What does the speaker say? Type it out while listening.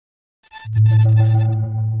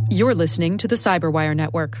You're listening to the Cyberwire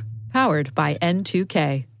Network, powered by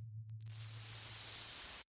N2K.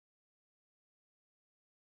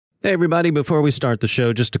 Hey everybody, before we start the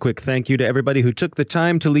show, just a quick thank you to everybody who took the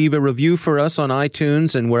time to leave a review for us on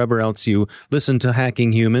iTunes and wherever else you listen to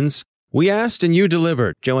Hacking Humans. We asked and you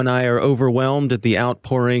delivered. Joe and I are overwhelmed at the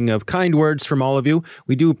outpouring of kind words from all of you.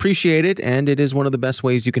 We do appreciate it, and it is one of the best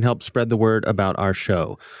ways you can help spread the word about our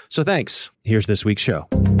show. So thanks. Here's this week's show.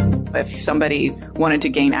 If somebody wanted to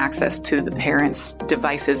gain access to the parents'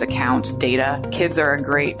 devices, accounts, data, kids are a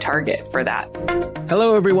great target for that.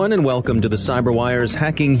 Hello, everyone, and welcome to the CyberWire's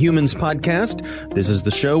Hacking Humans podcast. This is the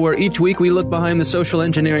show where each week we look behind the social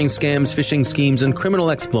engineering scams, phishing schemes, and criminal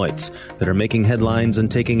exploits that are making headlines and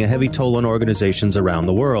taking a heavy toll on organizations around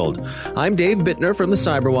the world. I'm Dave Bittner from the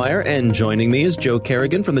CyberWire, and joining me is Joe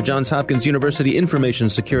Kerrigan from the Johns Hopkins University Information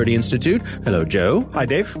Security Institute. Hello, Joe. Hi,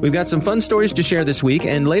 Dave. We've got some fun stories to share this week,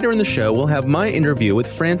 and later in the show, we'll have my interview with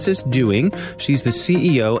Frances Dewing. She's the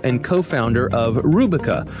CEO and co-founder of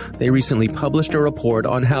Rubica. They recently published a report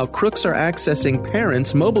on how crooks are accessing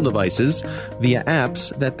parents' mobile devices via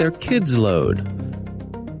apps that their kids load.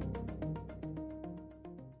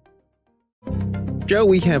 Joe,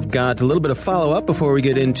 we have got a little bit of follow-up before we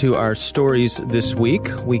get into our stories this week.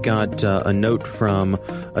 We got a note from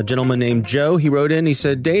a gentleman named Joe. He wrote in, he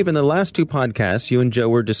said, Dave, in the last two podcasts, you and Joe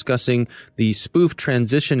were discussing the Spoof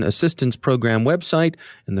Transition Assistance Program website.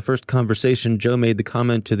 In the first conversation, Joe made the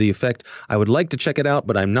comment to the effect, I would like to check it out,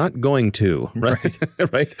 but I'm not going to. Right?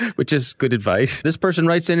 Right? Which is good advice. This person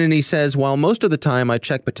writes in and he says, while most of the time I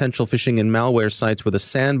check potential phishing and malware sites with a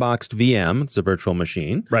sandboxed VM, it's a virtual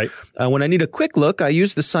machine. Right. When I need a quick look, I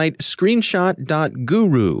use the site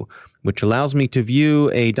screenshot.guru, which allows me to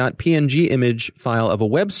view a .png image file of a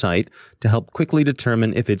website to help quickly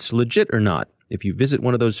determine if it's legit or not. If you visit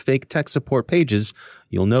one of those fake tech support pages,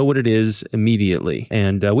 you'll know what it is immediately.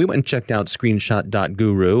 And we went and checked out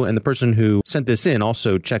screenshot.guru, and the person who sent this in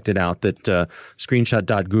also checked it out, that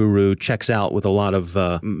screenshot.guru checks out with a lot of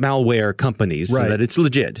malware companies, so that it's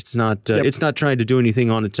legit. It's not it's not trying to do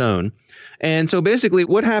anything on its own. And so basically,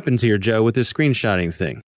 what happens here, Joe, with this screenshotting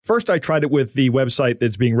thing? First, I tried it with the website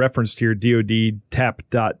that's being referenced here,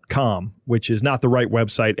 dodtap.com, which is not the right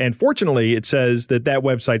website. And fortunately, it says that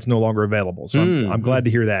website's no longer available. So I'm glad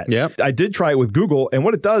to hear that. Yep. I did try it with Google. And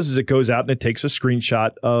what it does is it goes out and it takes a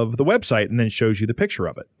screenshot of the website and then shows you the picture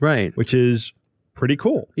of it. Right. Which is pretty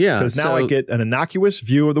cool. Yeah. Because now I get an innocuous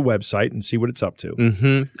view of the website and see what it's up to.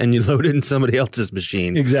 Mm-hmm. And you load it in somebody else's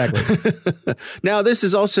machine. Exactly. Now, this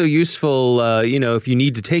is also useful, if you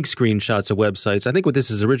need to take screenshots of websites. I think what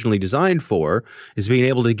this is originally designed for is being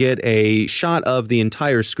able to get a shot of the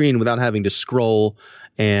entire screen without having to scroll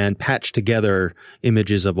and patch together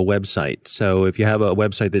images of a website. So if you have a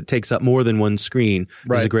website that takes up more than one screen,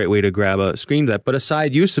 this is a great way to grab a screen of that. But a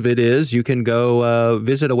side use of it is you can go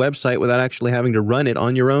visit a website without actually having to run it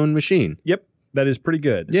on your own machine. Yep. That is pretty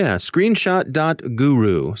good. Yeah,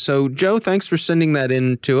 screenshot.guru. So, Joe, thanks for sending that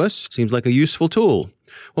in to us. Seems like a useful tool.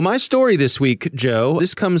 Well, my story this week, Joe,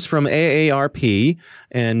 this comes from AARP,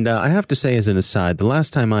 and I have to say as an aside, the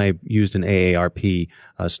last time I used an AARP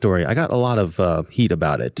story, I got a lot of heat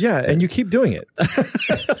about it. Yeah, and you keep doing it.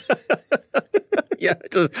 Yeah,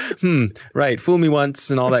 right. Fool me once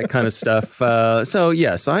and all that kind of stuff. So,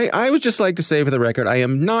 yes, I would just like to say for the record, I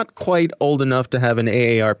am not quite old enough to have an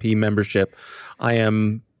AARP membership. I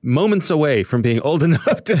am moments away from being old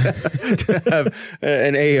enough to have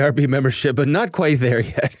an AARP membership, but not quite there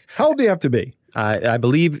yet. How old do you have to be? I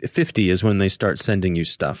believe 50 is when they start sending you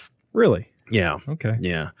stuff. Really? Yeah. Okay.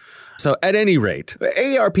 Yeah. So at any rate,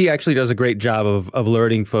 AARP actually does a great job of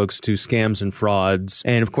alerting folks to scams and frauds.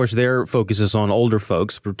 And of course, their focus is on older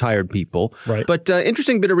folks, retired people. Right. But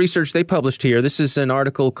interesting bit of research they published here. This is an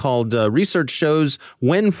article called Research Shows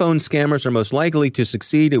When Phone Scammers Are Most Likely to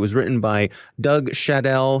Succeed. It was written by Doug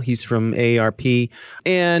Shadell. He's from AARP.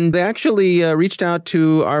 And they actually reached out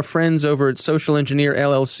to our friends over at Social Engineer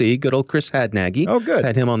LLC, good old Chris Hadnagy. Oh, good.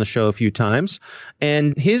 Had him on the show a few times.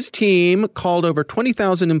 And his team called over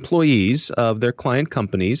 20,000 employees of their client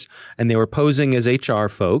companies, and they were posing as HR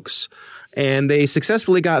folks. And they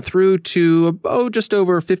successfully got through to, just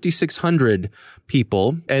over 5,600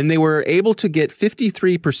 people. And they were able to get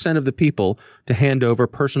 53% of the people to hand over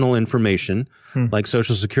personal information, like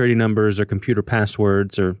social security numbers or computer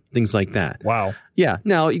passwords or things like that. Wow. Yeah.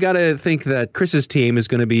 Now, you got to think that Chris's team is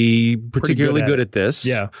going to be particularly good at this.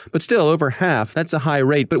 Yeah. But still, over half, that's a high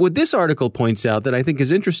rate. But what this article points out that I think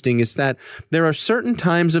is interesting is that there are certain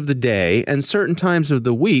times of the day and certain times of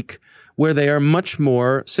the week where they are much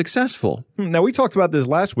more successful. Now, we talked about this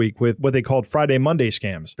last week with what they called Friday, Monday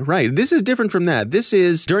scams. Right. This is different from that. This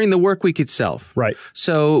is during the work week itself. Right.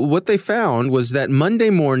 So what they found was that Monday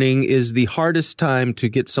morning is the hardest time to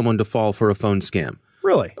get someone to fall for a phone scam.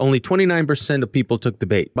 Really? Only 29% of people took the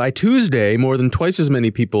bait. By Tuesday, more than twice as many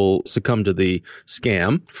people succumbed to the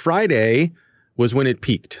scam. Friday was when it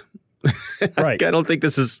peaked. Right. I don't think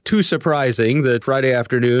this is too surprising that Friday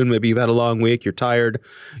afternoon, maybe you've had a long week, you're tired,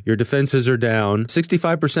 your defenses are down.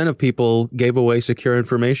 65% of people gave away secure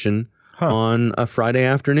information on a Friday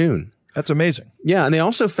afternoon. That's amazing. Yeah, and they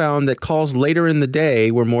also found that calls later in the day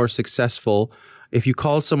were more successful. If you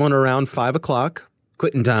called someone around 5 o'clock,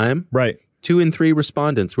 quitting time, Right. 2 in 3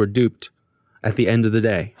 respondents were duped at the end of the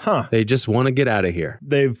day. Huh. They just want to get out of here.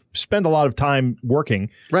 They've spent a lot of time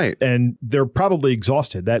working. Right. And they're probably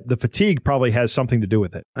exhausted. That the fatigue probably has something to do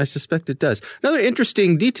with it. I suspect it does. Another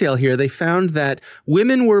interesting detail here, they found that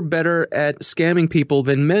women were better at scamming people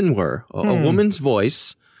than men were. A woman's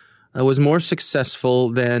voice was more successful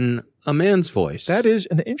than a man's voice. That is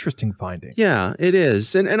an interesting finding. Yeah, it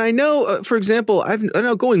is. And I know, for example, I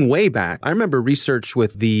know going way back, I remember research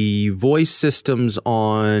with the voice systems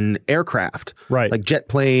on aircraft. Right. Like jet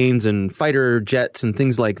planes and fighter jets and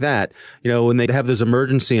things like that. You know, when they have those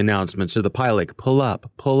emergency announcements to the pilot, pull up,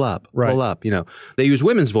 pull up, Right. pull up. You know, they use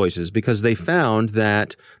women's voices because they found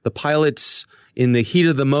that the pilots in the heat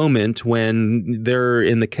of the moment when they're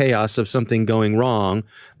in the chaos of something going wrong,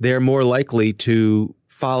 they're more likely to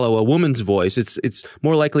follow a woman's voice. It's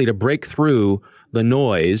more likely to break through the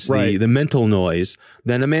noise, Right. the mental noise,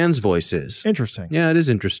 than a man's voice is. Interesting. Yeah, it is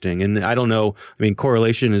interesting. And I don't know, I mean,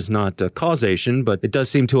 correlation is not causation, but it does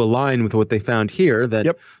seem to align with what they found here, that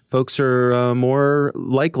Yep. folks are more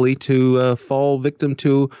likely to fall victim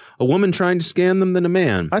to a woman trying to scam them than a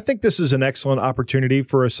man. I think this is an excellent opportunity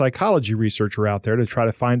for a psychology researcher out there to try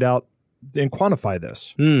to find out and quantify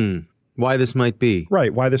this. Why this might be.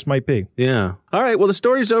 Right. Why this might be. Yeah. All right. Well, the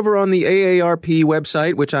story's over on the AARP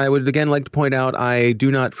website, which I would again like to point out I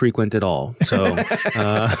do not frequent at all. So,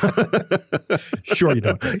 Sure you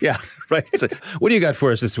don't. yeah. Right. So, what do you got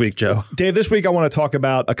for us this week, Joe? Dave, this week I want to talk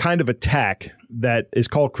about a kind of attack that is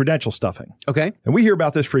called credential stuffing. Okay. And we hear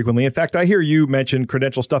about this frequently. In fact, I hear you mention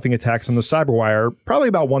credential stuffing attacks on the Cyberwire probably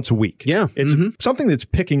about once a week. Yeah. It's something that's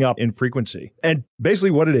picking up in frequency. And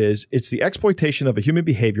basically what it is, it's the exploitation of a human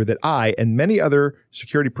behavior that I and many other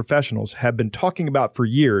security professionals have been talking about for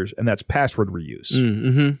years, and that's password reuse.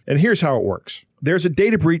 And here's how it works. There's a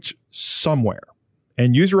data breach somewhere,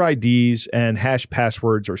 and user IDs and hash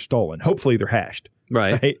passwords are stolen. Hopefully they're hashed.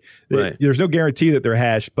 Right. Right. There's no guarantee that they're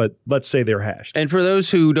hashed, but let's say they're hashed. And for those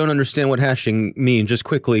who don't understand what hashing means, just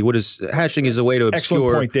quickly, what is hashing is a way to obscure,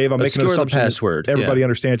 Excellent point, Dave. I'm making an obscure the assumption that password. everybody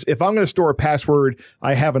understands. If I'm going to store a password,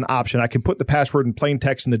 I have an option. I can put the password in plain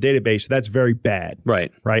text in the database. That's very bad. Right.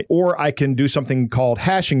 Right. Or I can do something called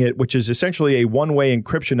hashing it, which is essentially a one-way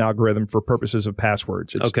encryption algorithm for purposes of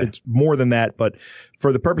passwords. It's more than that, but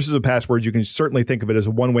for the purposes of passwords, you can certainly think of it as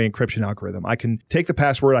a one-way encryption algorithm. I can take the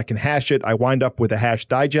password, I can hash it, I wind up with a hash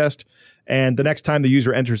digest, and the next time the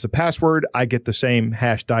user enters the password, I get the same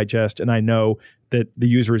hash digest, and I know that the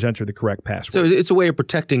user has entered the correct password. So it's a way of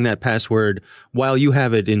protecting that password while you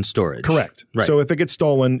have it in storage. Correct. Right. So if it gets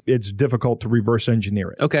stolen, it's difficult to reverse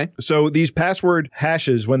engineer it. Okay. So these password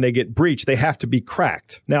hashes, when they get breached, they have to be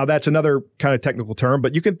cracked. Now, that's another kind of technical term,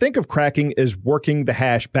 but you can think of cracking as working the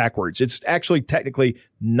hash backwards. It's actually technically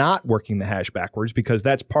not working the hash backwards because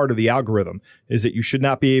that's part of the algorithm, is that you should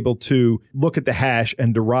not be able to look at the hash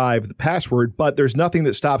and derive the password, but there's nothing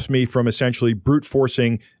that stops me from essentially brute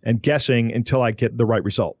forcing and guessing until I get the right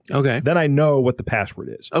result. Okay. Then I know what the password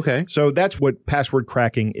is. Okay. So that's what password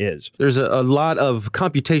cracking is. There's a lot of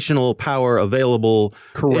computational power available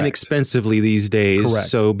inexpensively these days. Correct.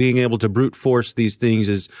 So being able to brute force these things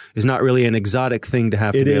is not really an exotic thing to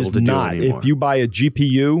have to be able to do anymore. If you buy a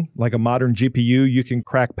GPU, like a modern GPU, you can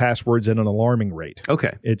crack passwords at an alarming rate.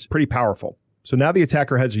 Okay. It's pretty powerful. So now the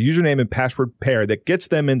attacker has a username and password pair that gets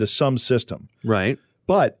them into some system. Right.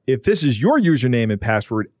 But if this is your username and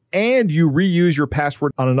password and you reuse your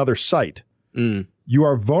password on another site, you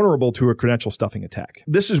are vulnerable to a credential stuffing attack.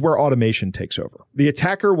 This is where automation takes over. The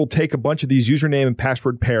attacker will take a bunch of these username and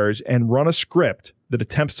password pairs and run a script that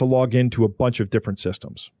attempts to log into a bunch of different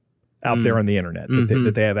systems out there on the internet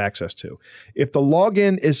that they have access to. If the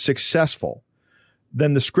login is successful,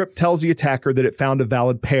 then the script tells the attacker that it found a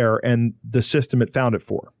valid pair and the system it found it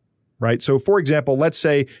for, right? So for example, let's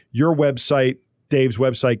say your website, Dave's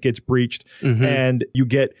website, gets breached and you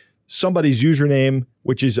get somebody's username,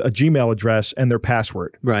 which is a Gmail address, and their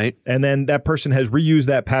password. Right. And then that person has reused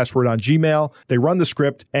that password on Gmail. They run the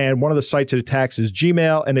script, and one of the sites it attacks is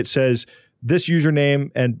Gmail, and it says this username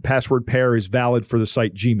and password pair is valid for the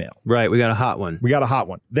site Gmail. Right. We got a hot one. We got a hot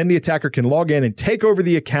one. Then the attacker can log in and take over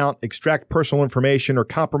the account, extract personal information, or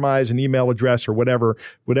compromise an email address or whatever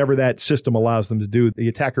that system allows them to do. The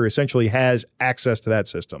attacker essentially has access to that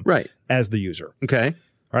system as the user. Okay.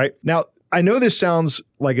 All right. Now, I know this sounds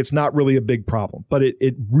like it's not really a big problem, but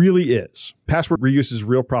it really is. Password reuse is a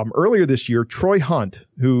real problem. Earlier this year, Troy Hunt,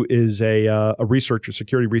 who is a researcher,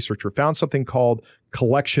 security researcher, found something called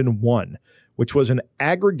Collection 1, which was an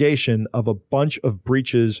aggregation of a bunch of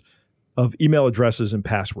breaches of email addresses and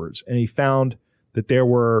passwords. And he found that there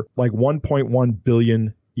were like 1.1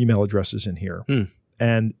 billion email addresses in here.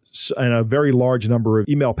 And a very large number of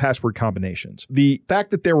email password combinations. The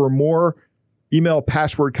fact that there were more email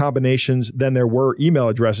password combinations than there were email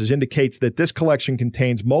addresses indicates that this collection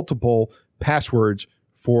contains multiple passwords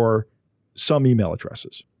for some email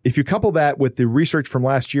addresses. If you couple that with the research from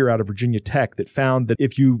last year out of Virginia Tech that found that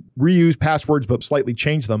if you reuse passwords but slightly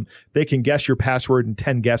change them, they can guess your password in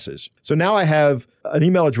 10 guesses. So now I have an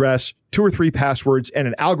email address, 2 or 3 passwords, and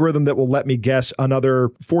an algorithm that will let me guess another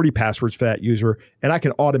 40 passwords for that user, and I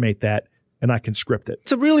can automate that. And I can script it.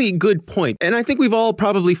 It's a really good point. And I think we've all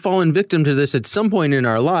probably fallen victim to this at some point in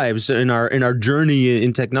our lives, in our journey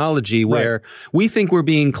in technology, where we think we're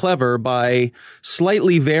being clever by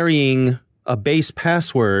slightly varying a base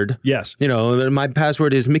password. Yes. You know, my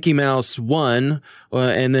password is Mickey Mouse 1,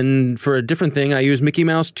 and then for a different thing, I use Mickey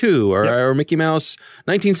Mouse 2 or Mickey Mouse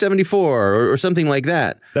 1974 or something like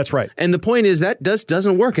that. That's right. And the point is that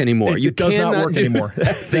doesn't work anymore. It does not work anymore.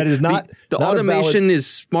 That is not the not automation is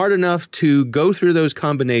smart enough to go through those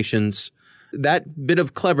combinations. That bit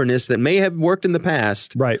of cleverness that may have worked in the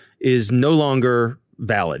past is no longer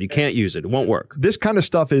valid. You can't use it. It won't work. This kind of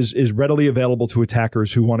stuff is readily available to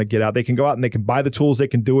attackers who want to get out. They can go out and they can buy the tools. They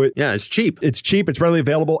can do it. Yeah, it's cheap. It's cheap. It's readily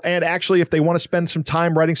available. And actually, if they want to spend some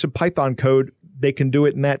time writing some Python code, they can do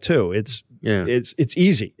it in that too. It's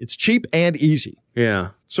easy. It's cheap and easy. Yeah.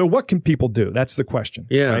 So what can people do? That's the question.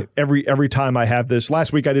 Yeah. Right? Every time I have this.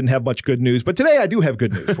 Last week I didn't have much good news, but today I do have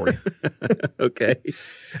good news for you. Okay.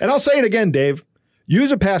 And I'll say it again, Dave.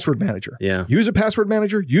 Use a password manager. Yeah. Use a password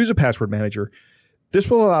manager. Use a password manager. This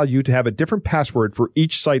will allow you to have a different password for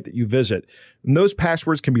each site that you visit. And those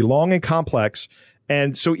passwords can be long and complex.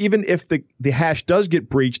 And so even if the hash does get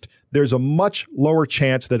breached, there's a much lower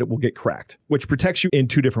chance that it will get cracked, which protects you in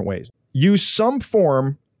 2 different ways. Use some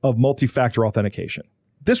form of multi-factor authentication.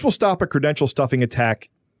 This will stop a credential stuffing attack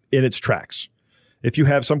in its tracks. If you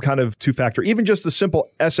have some kind of 2-factor, even just a simple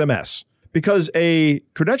SMS, because a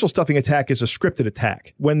credential stuffing attack is a scripted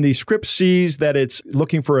attack. When the script sees that it's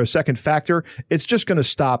looking for a second factor, it's just going to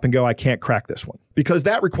stop and go, I can't crack this one. Because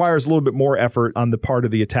that requires a little bit more effort on the part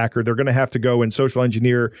of the attacker. They're going to have to go and social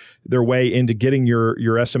engineer their way into getting your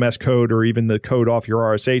SMS code or even the code off your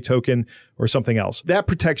RSA token or something else. That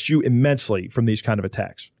protects you immensely from these kind of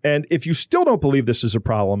attacks. And if you still don't believe this is a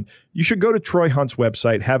problem, you should go to Troy Hunt's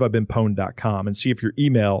website, haveibeenpwned.com, and see if your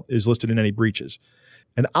email is listed in any breaches.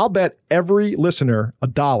 And I'll bet every listener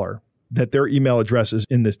 $1 that their email address is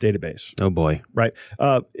in this database. Oh, boy. Right.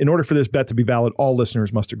 In order for this bet to be valid, all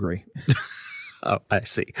listeners must agree. Oh, I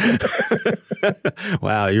see.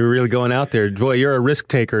 Wow, you're really going out there. Boy, you're a risk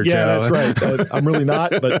taker, Joe. Yeah, that's right. I'm really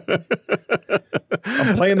not, but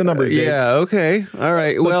I'm playing the numbers game. Yeah, okay. All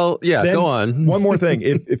right. Well, yeah, go on. One more thing.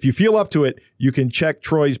 If you feel up to it, you can check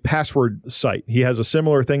Troy's password site. He has a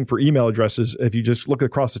similar thing for email addresses. If you just look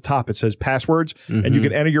across the top, it says passwords, and you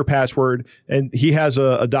can enter your password. And he has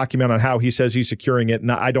a document on how he says he's securing it.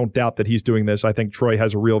 And I don't doubt that he's doing this. I think Troy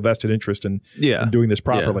has a real vested interest in doing this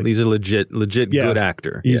properly. Yeah, he's a legit good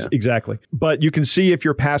actor. Exactly. But you can see if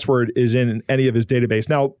your password is in any of his database.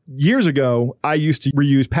 Now, years ago, I used to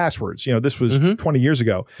reuse passwords. You know, this was 20 years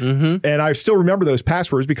ago. And I still remember those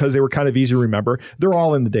passwords because they were kind of easy to remember. They're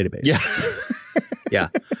all in the database. Yeah.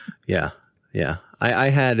 I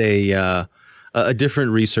had a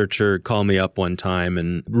different researcher call me up one time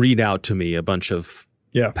and read out to me a bunch of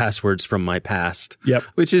passwords from my past,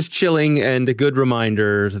 which is chilling and a good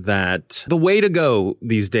reminder that the way to go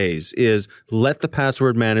these days is let the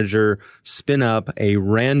password manager spin up a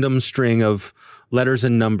random string of letters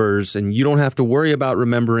and numbers, and you don't have to worry about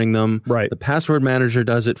remembering them. Right. The password manager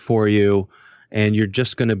does it for you. and you're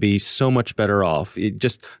just going to be so much better off.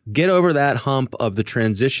 Just get over that hump of the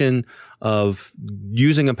transition of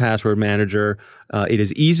using a password manager. It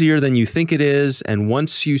is easier than you think it is. And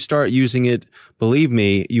once you start using it, believe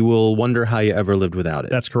me, you will wonder how you ever lived without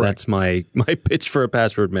it. That's correct. That's my pitch for a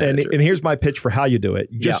password manager. And here's my pitch for how you do it.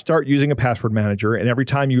 You just start using a password manager, and every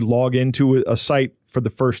time you log into a site for the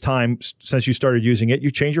first time since you started using it,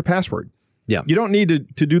 you change your password. Yeah. You don't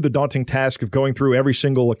need to do the daunting task of going through every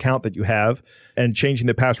single account that you have and changing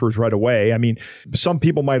the passwords right away. I mean, some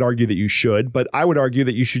people might argue that you should, but I would argue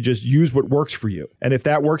that you should just use what works for you. And if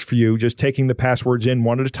that works for you, just taking the passwords in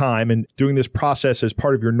one at a time and doing this process as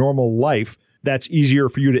part of your normal life, that's easier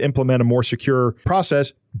for you to implement a more secure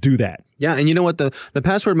process. Do that. Yeah, and you know what? The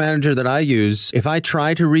password manager that I use, if I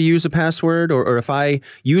try to reuse a password or if I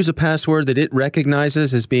use a password that it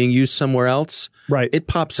recognizes as being used somewhere else, right, it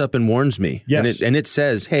pops up and warns me. Yes. And it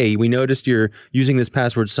says, hey, we noticed you're using this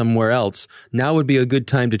password somewhere else. Now would be a good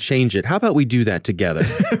time to change it. How about we do that together?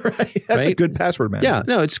 Right. That's a good password manager. Yeah,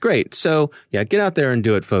 no, it's great. So yeah, get out there and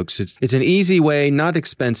do it, folks. It's an easy way, not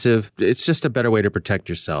expensive. It's just a better way to protect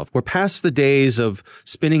yourself. We're past the days of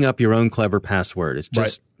spinning up your own clever password. It's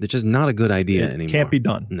just not a good idea anymore. Can't be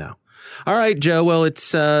done. No. All right, Joe. Well,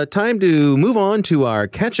 it's time to move on to our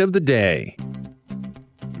catch of the day.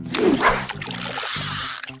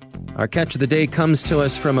 Our catch of the day comes to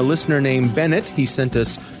us from a listener named Bennett. He sent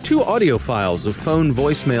us 2 audio files of phone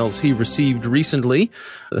voicemails he received recently.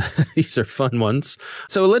 These are fun ones.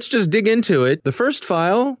 So let's just dig into it. The first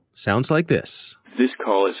file sounds like this. This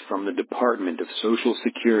call is from the Department of Social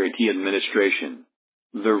Security Administration.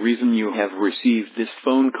 The reason you have received this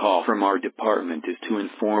phone call from our department is to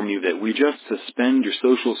inform you that we just suspend your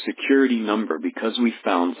Social Security number because we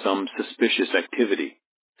found some suspicious activity.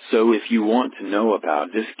 So if you want to know about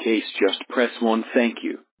this case, just press 1. Thank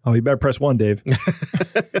you. Oh, you better press 1, Dave.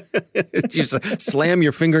 Just slam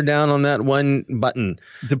your finger down on that one button.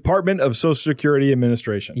 Department of Social Security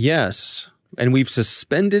Administration. Yes. And we've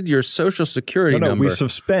suspended your Social Security number. We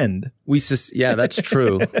suspend. Yeah, that's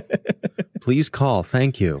true. Please call.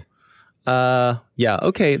 Thank you. Yeah.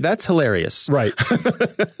 Okay. That's hilarious. Right.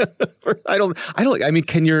 I don't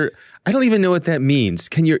even know what that means.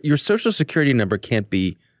 Can your Social Security number can't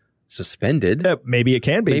be suspended? Maybe it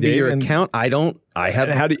can be. Maybe Dave, your account. I have.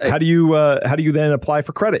 How do you then apply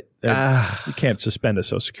for credit? You can't suspend a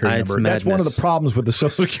Social Security number. Madness. That's one of the problems with the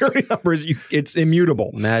Social Security number is it's immutable.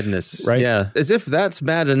 Madness. Right? Yeah. As if that's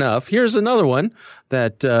bad enough. Here's another one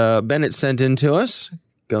that Bennett sent in to us.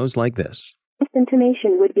 Goes like this. This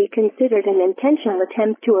intimation would be considered an intentional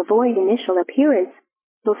attempt to avoid initial appearance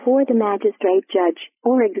before the magistrate judge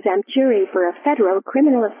or exempt jury for a federal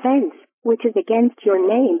criminal offense, which is against your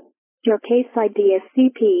name. Your case ID is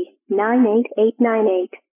CP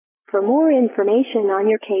 98898. For more information on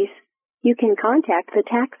your case, you can contact the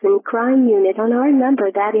Tax and Crime Unit on our number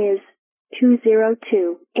that is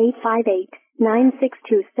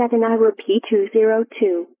 202-858-9627. I repeat,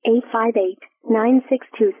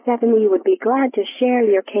 202-858-9627. We would be glad to share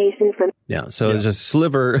your case information. Yeah, so It's a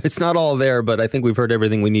sliver. It's not all there, but I think we've heard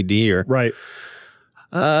everything we need to hear. Right.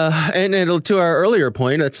 And to our earlier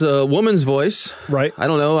point, it's a woman's voice. Right. I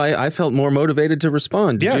don't know. I felt more motivated to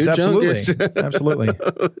respond. Did yes, you, absolutely. Joe? Absolutely.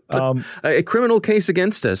 A criminal case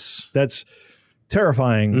against us. That's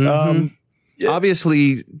terrifying. Mm-hmm.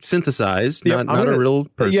 Obviously synthesized, not a real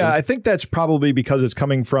person. Yeah, I think that's probably because it's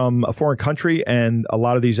coming from a foreign country, and a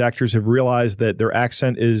lot of these actors have realized that their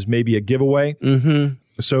accent is maybe a giveaway. Mm-hmm.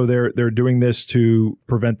 So they're doing this to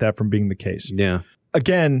prevent that from being the case. Yeah.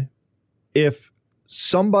 Again, if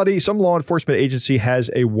some law enforcement agency has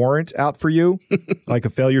a warrant out for you, like a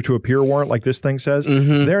failure to appear warrant, like this thing says,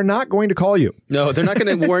 they're not going to call you. No, they're not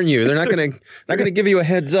going to warn you. They're not going to give you a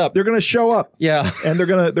heads up. They're going to show up. Yeah, and they're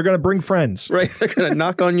going to bring friends. Right, they're going to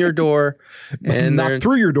knock on your door and knock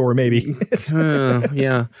through your door, maybe.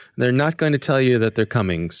 Yeah, they're not going to tell you that they're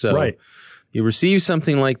coming. So right. You receive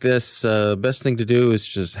something like this, best thing to do is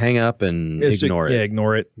just hang up and ignore it. Yeah,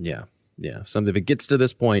 ignore it. Yeah. If it gets to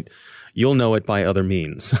this point, you'll know it by other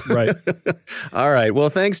means. Right. All right. Well,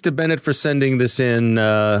 thanks to Bennett for sending this in.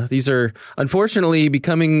 These are unfortunately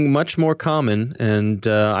becoming much more common, and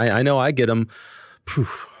I know I get them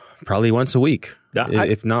probably once a week,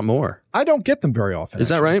 if not more. I don't get them very often. Is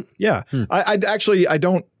that right? Yeah. I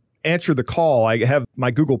don't answer the call. I have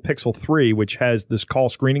my Google Pixel 3, which has this call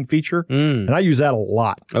screening feature, and I use that a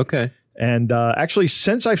lot. Okay. And actually,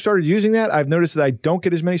 since I've started using that, I've noticed that I don't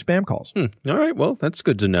get as many spam calls. All right. Well, that's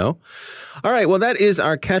good to know. All right. Well, that is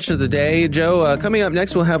our catch of the day. Joe, coming up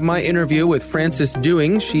next, we'll have my interview with Frances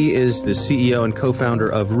Dewing. She is the CEO and co-founder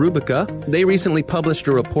of Rubica. They recently published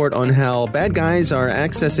a report on how bad guys are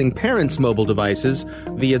accessing parents' mobile devices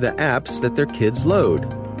via the apps that their kids load.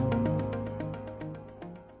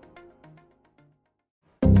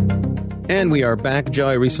 And we are back. Joe,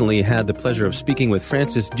 I recently had the pleasure of speaking with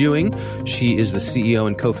Frances Dewing. She is the CEO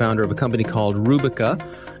and co-founder of a company called Rubica.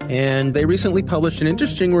 And they recently published an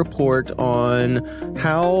interesting report on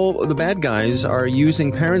how the bad guys are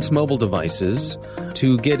using parents' mobile devices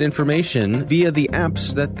to get information via the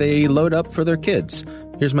apps that they load up for their kids.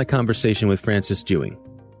 Here's my conversation with Frances Dewing.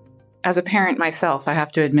 As a parent myself, I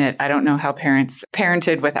have to admit, I don't know how parents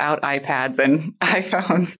parented without iPads and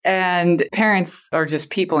iPhones. And parents, or just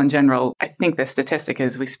people in general, I think the statistic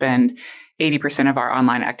is we spend 80% of our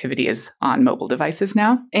online activity is on mobile devices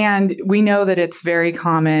now. And we know that it's very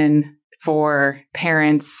common for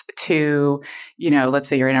parents to, let's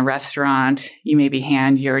say you're in a restaurant, you maybe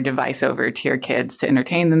hand your device over to your kids to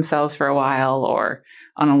entertain themselves for a while, or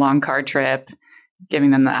on a long car trip,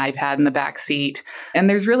 giving them the iPad in the back seat. And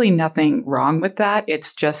there's really nothing wrong with that.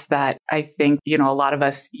 It's just that I think, a lot of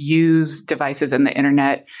us use devices and the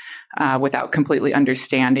internet without completely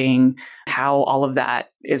understanding how all of that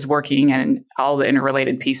is working and all the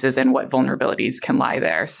interrelated pieces and what vulnerabilities can lie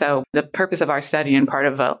there. So the purpose of our study and part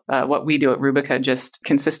of what we do at Rubica just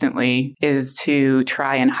consistently is to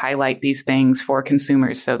try and highlight these things for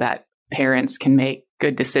consumers so that parents can make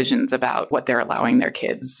good decisions about what they're allowing their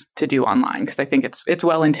kids to do online. Because I think it's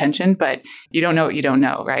well-intentioned, but you don't know what you don't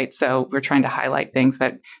know, right? So we're trying to highlight things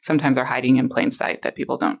that sometimes are hiding in plain sight that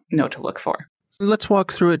people don't know to look for. Let's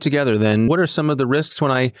walk through it together then. What are some of the risks when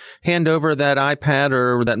I hand over that iPad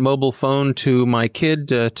or that mobile phone to my kid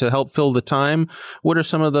to help fill the time? What are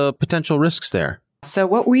some of the potential risks there? So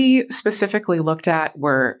what we specifically looked at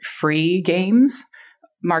were free games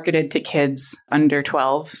marketed to kids under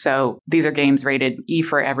 12. So these are games rated E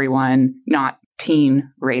for everyone, not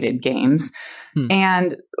teen rated games.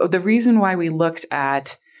 And the reason why we looked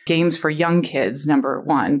at games for young kids, number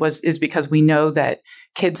one, is because we know that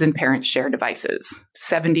kids and parents share devices.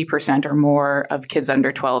 70% or more of kids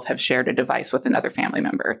under 12 have shared a device with another family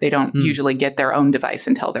member. They don't usually get their own device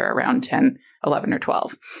until they're around 10, 11, or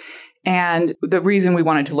 12. And the reason we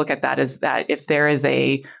wanted to look at that is that if there is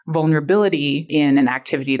a vulnerability in an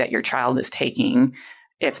activity that your child is taking,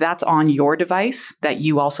 if that's on your device that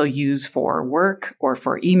you also use for work or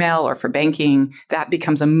for email or for banking, that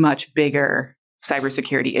becomes a much bigger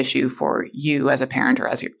cybersecurity issue for you as a parent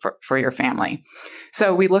or for your family.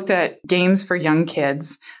 So we looked at games for young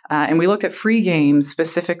kids, and we looked at free games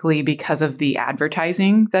specifically because of the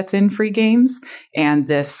advertising that's in free games and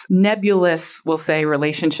this nebulous, we'll say,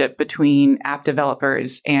 relationship between app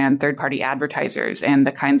developers and third-party advertisers and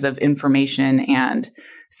the kinds of information and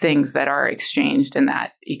things that are exchanged in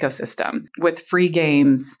that ecosystem. With free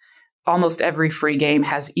games, almost every free game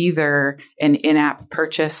has either an in-app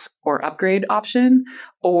purchase or upgrade option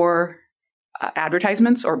or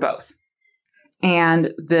advertisements or both.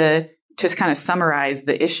 And just kind of summarize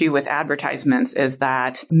the issue with advertisements is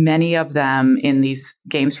that many of them in these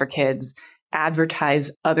games for kids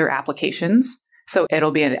advertise other applications. So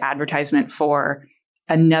it'll be an advertisement for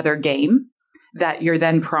another game that you're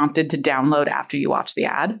then prompted to download after you watch the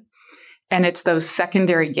ad. And it's those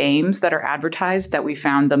secondary games that are advertised that we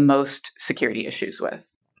found the most security issues with.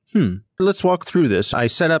 Let's walk through this. I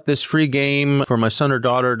set up this free game for my son or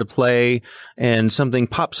daughter to play, and something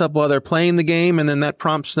pops up while they're playing the game, and then that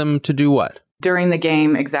prompts them to do what? During the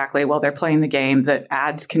game, exactly. While they're playing the game, the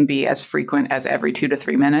ads can be as frequent as every 2 to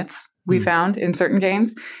 3 minutes, we found in certain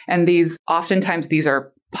games. And oftentimes these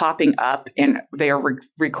are popping up and they are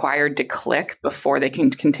required to click before they can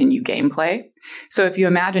continue gameplay. So if you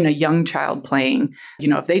imagine a young child playing,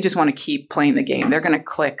 if they just want to keep playing the game, they're going to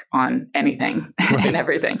click on anything and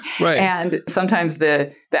everything. Right. And sometimes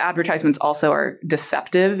the advertisements also are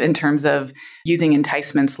deceptive in terms of using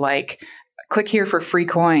enticements like click here for free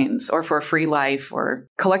coins or for a free life or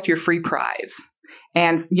collect your free prize.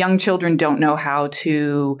 And young children don't know how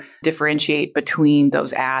to differentiate between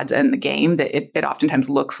those ads and the game, that it oftentimes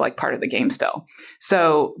looks like part of the game still.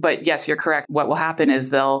 So, but yes, you're correct. What will happen is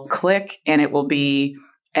they'll click and it will be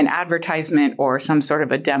an advertisement or some sort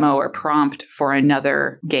of a demo or prompt for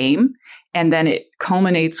another game. And then it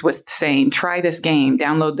culminates with saying, try this game,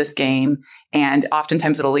 download this game. And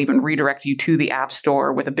oftentimes it'll even redirect you to the app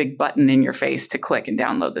store with a big button in your face to click and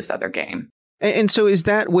download this other game. And so is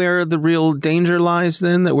that where the real danger lies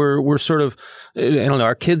then, that we're sort of, I don't know,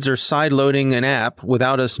 our kids are sideloading an app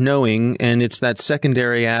without us knowing, and it's that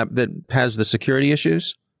secondary app that has the security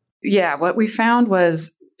issues? Yeah, what we found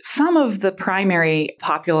was some of the primary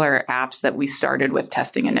popular apps that we started with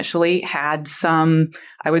testing initially had some,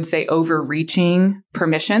 I would say, overreaching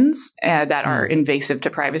permissions that are invasive to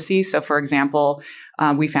privacy. So, for example,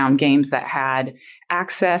 we found games that had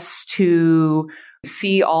access to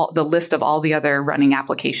see all the list of all the other running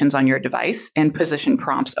applications on your device and position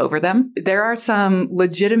prompts over them. There are some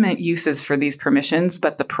legitimate uses for these permissions,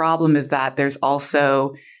 but the problem is that there's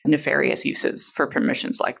also nefarious uses for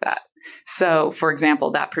permissions like that. So, for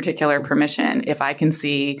example, that particular permission, if I can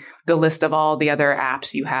see the list of all the other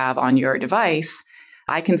apps you have on your device,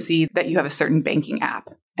 I can see that you have a certain banking app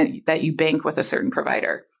and that you bank with a certain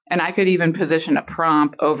provider. And I could even position a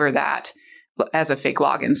prompt over that as a fake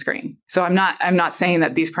login screen. So I'm not saying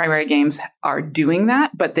that these primary games are doing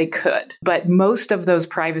that, but they could. But most of those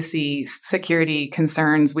privacy security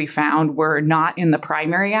concerns we found were not in the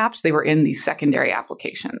primary apps. They were in these secondary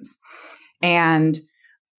applications. And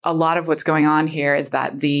a lot of what's going on here is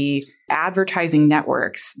that the advertising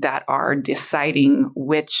networks that are deciding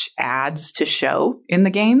which ads to show in the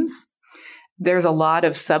games, there's a lot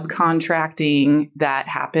of subcontracting that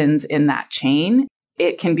happens in that chain.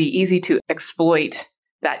 It can be easy to exploit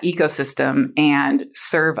that ecosystem and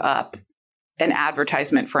serve up an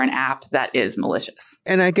advertisement for an app that is malicious.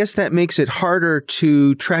 And I guess that makes it harder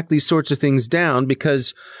to track these sorts of things down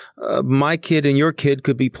because my kid and your kid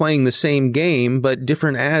could be playing the same game, but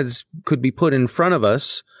different ads could be put in front of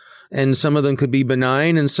us, and some of them could be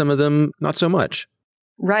benign and some of them not so much.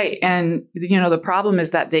 Right. And, the problem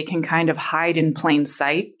is that they can kind of hide in plain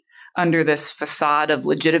sight under this facade of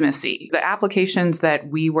legitimacy. The applications that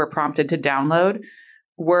we were prompted to download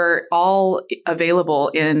were all available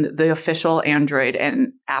in the official Android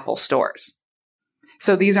and Apple stores.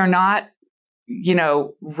 So these are not,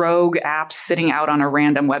 rogue apps sitting out on a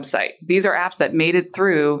random website. These are apps that made it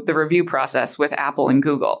through the review process with Apple and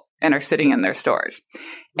Google and are sitting in their stores.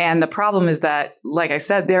 And the problem is that, like I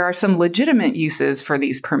said, there are some legitimate uses for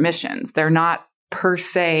these permissions. They're not per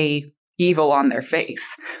se evil on their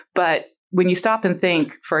face. But when you stop and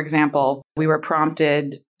think, for example, we were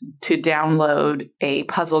prompted to download a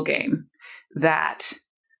puzzle game that,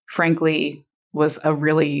 frankly,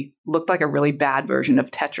 looked like a really bad version of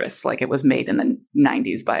Tetris, like it was made in the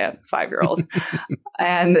 90s by a 5-year-old.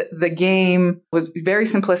 And the game was very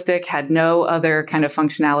simplistic, had no other kind of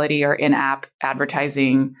functionality or in-app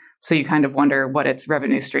advertising. So you kind of wonder what its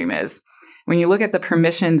revenue stream is. When you look at the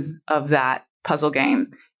permissions of that puzzle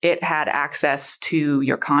game, it had access to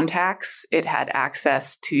your contacts. It had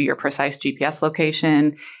access to your precise GPS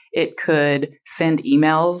location. It could send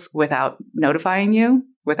emails without notifying you,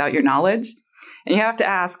 without your knowledge. And you have to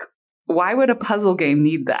ask, why would a puzzle game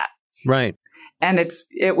need that? Right. And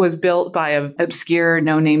it was built by an obscure,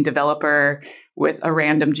 no-name developer with a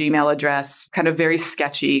random Gmail address, kind of very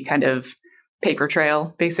sketchy, kind of paper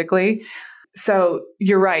trail, basically. So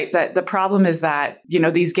you're right that the problem is that,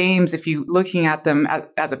 these games, if you're looking at them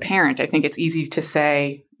as a parent, I think it's easy to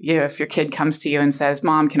say, if your kid comes to you and says,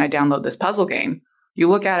 Mom, can I download this puzzle game? You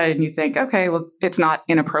look at it and you think, okay, well, it's not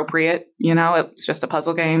inappropriate. It's just a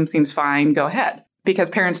puzzle game. Seems fine. Go ahead. Because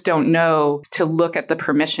parents don't know to look at the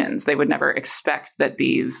permissions. They would never expect that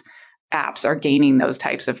these apps are gaining those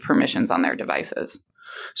types of permissions on their devices.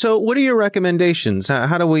 So what are your recommendations?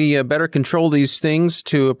 How do we better control these things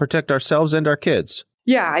to protect ourselves and our kids?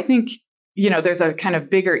 Yeah, I think, there's a kind of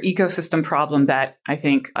bigger ecosystem problem that I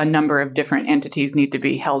think a number of different entities need to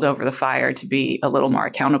be held over the fire to be a little more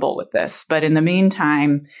accountable with this. But in the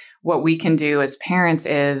meantime, what we can do as parents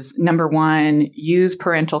is, number one, use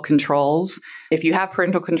parental controls. If you have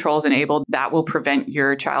parental controls enabled, that will prevent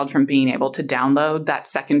your child from being able to download that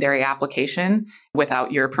secondary application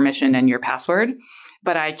without your permission and your password.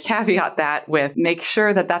 But I caveat that with make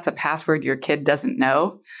sure that that's a password your kid doesn't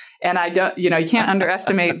know. And you can't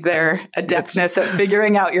underestimate their adeptness at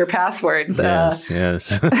figuring out your passwords.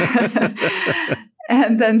 Yes.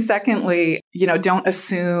 And then secondly, don't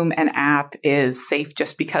assume an app is safe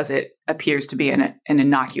just because it appears to be an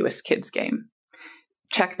innocuous kids game.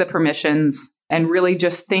 Check the permissions and really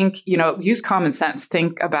just think, use common sense.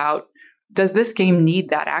 Think about, does this game need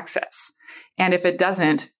that access? And if it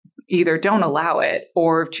doesn't, either don't allow it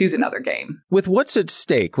or choose another game. With what's at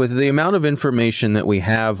stake, with the amount of information that we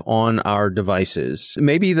have on our devices,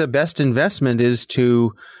 maybe the best investment is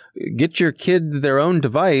to get your kid their own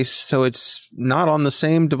device so it's not on the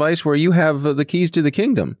same device where you have the keys to the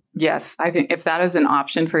kingdom. Yes, I think if that is an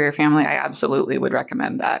option for your family, I absolutely would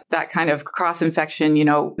recommend that. That kind of cross-infection,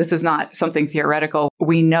 this is not something theoretical.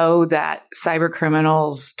 We know that cyber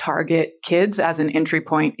criminals target kids as an entry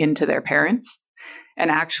point into their parents.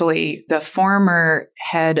 And actually, the former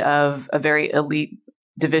head of a very elite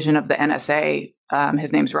division of the NSA,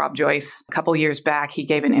 his name's Rob Joyce. A couple years back, he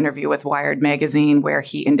gave an interview with Wired magazine where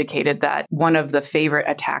he indicated that one of the favorite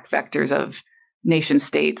attack vectors of nation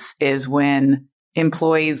states is when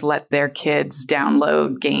employees let their kids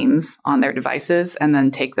download games on their devices and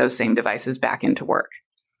then take those same devices back into work.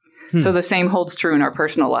 So the same holds true in our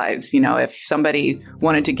personal lives. If somebody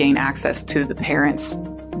wanted to gain access to the parents'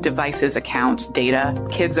 devices, accounts, data,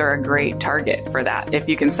 kids are a great target for that. If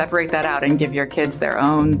you can separate that out and give your kids their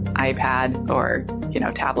own iPad or,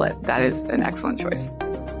 tablet, that is an excellent choice.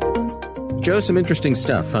 Joe, some interesting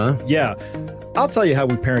stuff, huh? Yeah. I'll tell you how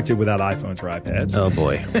we parented without iPhones or iPads. Oh,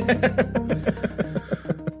 boy.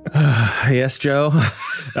 Yes, Joe?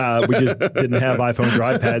 We just didn't have iPhones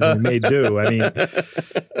or iPads and we made do. I mean...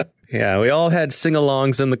 Yeah, we all had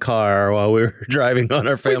sing-alongs in the car while we were driving on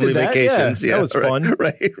our family vacations. Yeah, that was fun.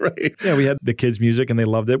 Right. Yeah, we had the kids' music and they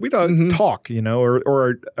loved it. We'd talk,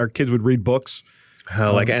 or our kids would read books.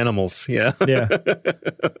 Like animals, yeah. Yeah.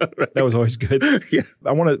 That was always good. Yeah.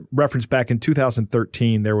 I want to reference back in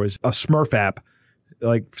 2013, there was a Smurf app.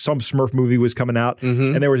 Like some Smurf movie was coming out,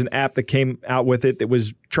 and there was an app that came out with it that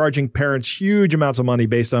was charging parents huge amounts of money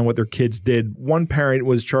based on what their kids did. One parent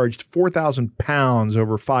was charged £4,000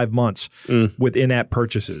 over 5 months with in-app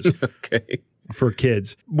purchases. Okay. For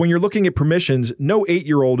kids. When you're looking at permissions, no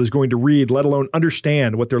 8-year-old is going to read, let alone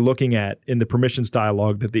understand what they're looking at in the permissions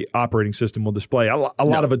dialog that the operating system will display. A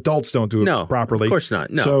lot of adults don't do it properly. Of course not.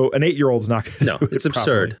 No. So an 8-year-old's not going to do it. It's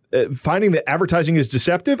absurd. Finding that advertising is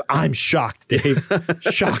deceptive, I'm shocked, Dave.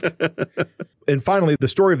 Shocked. And finally, the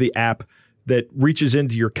story of the app that reaches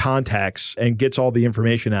into your contacts and gets all the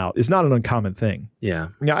information out is not an uncommon thing. Yeah.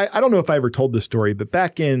 Now, I don't know if I ever told this story, but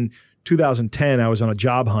back in 2010, I was on a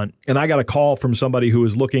job hunt and I got a call from somebody who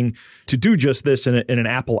was looking to do just this in an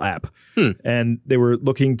Apple app. And they were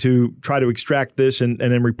looking to try to extract this and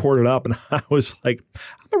then report it up. And I was like,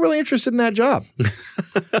 I'm not really interested in that job.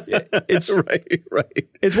 It's right.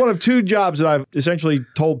 It's one of 2 jobs that I've essentially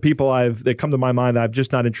told people that come to my mind that I'm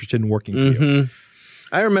just not interested in working for you.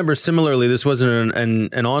 I remember similarly, this wasn't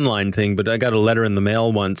an online thing, but I got a letter in the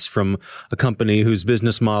mail once from a company whose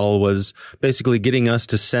business model was basically getting us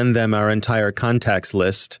to send them our entire contacts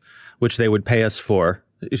list, which they would pay us for.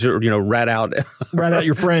 Rat out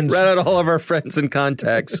your friends. Rat out all of our friends and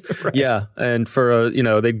contacts. Right. Yeah. And for,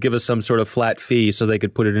 they'd give us some sort of flat fee so they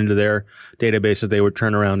could put it into their database that they would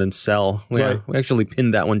turn around and sell. Yeah. Right. We actually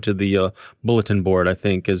pinned that one to the bulletin board, I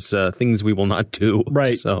think, as things we will not do.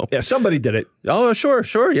 Right. So. Yeah. Somebody did it. Oh, sure.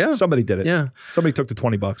 Yeah. Somebody did it. Yeah. Somebody took the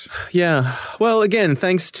 $20. Yeah. Well, again,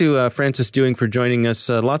 thanks to Francis Dewing for joining us.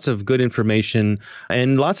 Lots of good information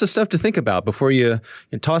and lots of stuff to think about before you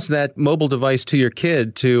toss that mobile device to your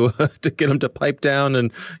kid to get them to pipe down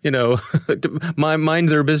and, to mind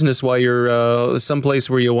their business while you're someplace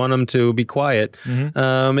where you want them to be quiet.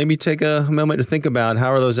 Maybe take a moment to think about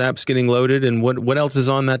how are those apps getting loaded and what else is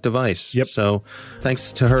on that device. Yep. So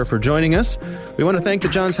thanks to her for joining us. We want to thank the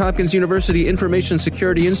Johns Hopkins University Information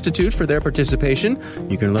Security Institute for their participation.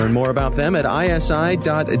 You can learn more about them at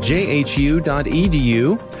isi.jhu.edu.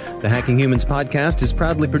 The Hacking Humans podcast is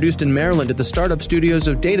proudly produced in Maryland at the startup studios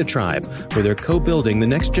of Data Tribe, where they're co-building the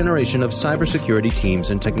next generation of cybersecurity teams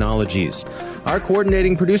and technologies. Our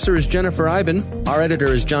coordinating producer is Jennifer Iben. Our editor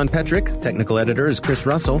is John Petrick. Technical editor is Chris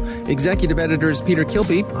Russell. Executive editor is Peter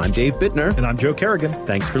Kilpe. I'm Dave Bittner. And I'm Joe Kerrigan.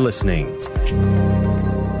 Thanks for listening.